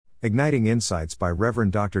Igniting Insights by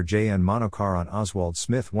Reverend Dr. J. N. Monocaron. Oswald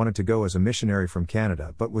Smith wanted to go as a missionary from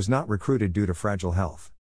Canada but was not recruited due to fragile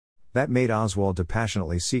health. That made Oswald to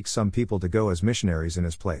passionately seek some people to go as missionaries in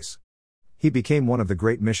his place. He became one of the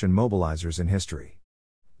great mission mobilizers in history.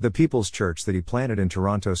 The People's Church that he planted in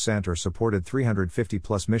Toronto Centre supported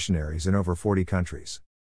 350-plus missionaries in over 40 countries.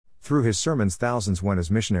 Through his sermons, thousands went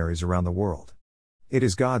as missionaries around the world. It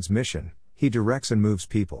is God's mission. He directs and moves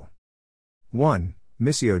people. 1.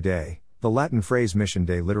 Missio Dei. The Latin phrase Mission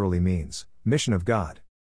Dei literally means, mission of God.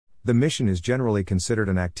 The mission is generally considered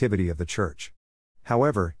an activity of the Church.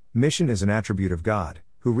 However, mission is an attribute of God,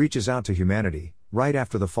 who reaches out to humanity, right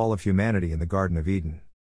after the fall of humanity in the Garden of Eden.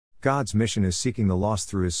 God's mission is seeking the lost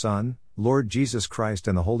through His Son, Lord Jesus Christ,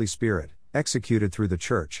 and the Holy Spirit, executed through the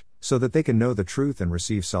Church, so that they can know the truth and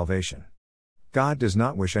receive salvation. God does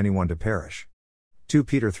not wish anyone to perish. 2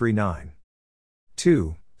 Peter 3:9.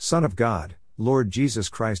 2. Son of God, Lord Jesus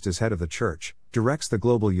Christ as head of the Church, directs the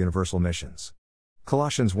global universal missions.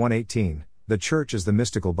 Colossians 1:18, the Church is the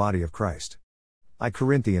mystical body of Christ. I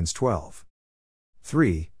Corinthians 12.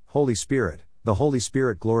 3. Holy Spirit, the Holy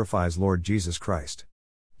Spirit glorifies Lord Jesus Christ.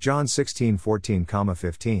 John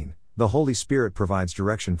 16:14-15, the Holy Spirit provides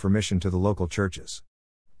direction for mission to the local churches.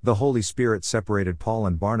 The Holy Spirit separated Paul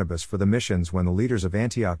and Barnabas for the missions when the leaders of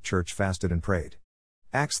Antioch Church fasted and prayed.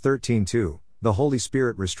 Acts 13:2, the Holy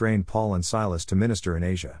Spirit restrained Paul and Silas to minister in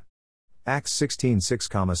Asia. Acts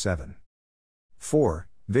 16:6-7. 4.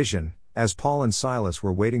 Vision. As Paul and Silas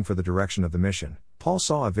were waiting for the direction of the mission, Paul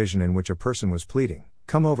saw a vision in which a person was pleading,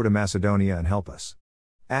 "Come over to Macedonia and help us."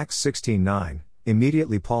 Acts 16:9.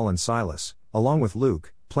 Immediately Paul and Silas, along with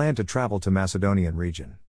Luke, planned to travel to Macedonian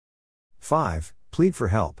region. 5. Plead for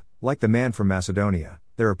help. Like the man from Macedonia,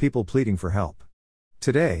 there are people pleading for help.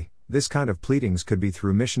 Today, this kind of pleadings could be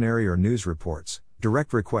through missionary or news reports,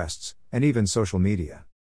 direct requests, and even social media.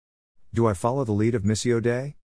 Do I follow the lead of Missio Dei?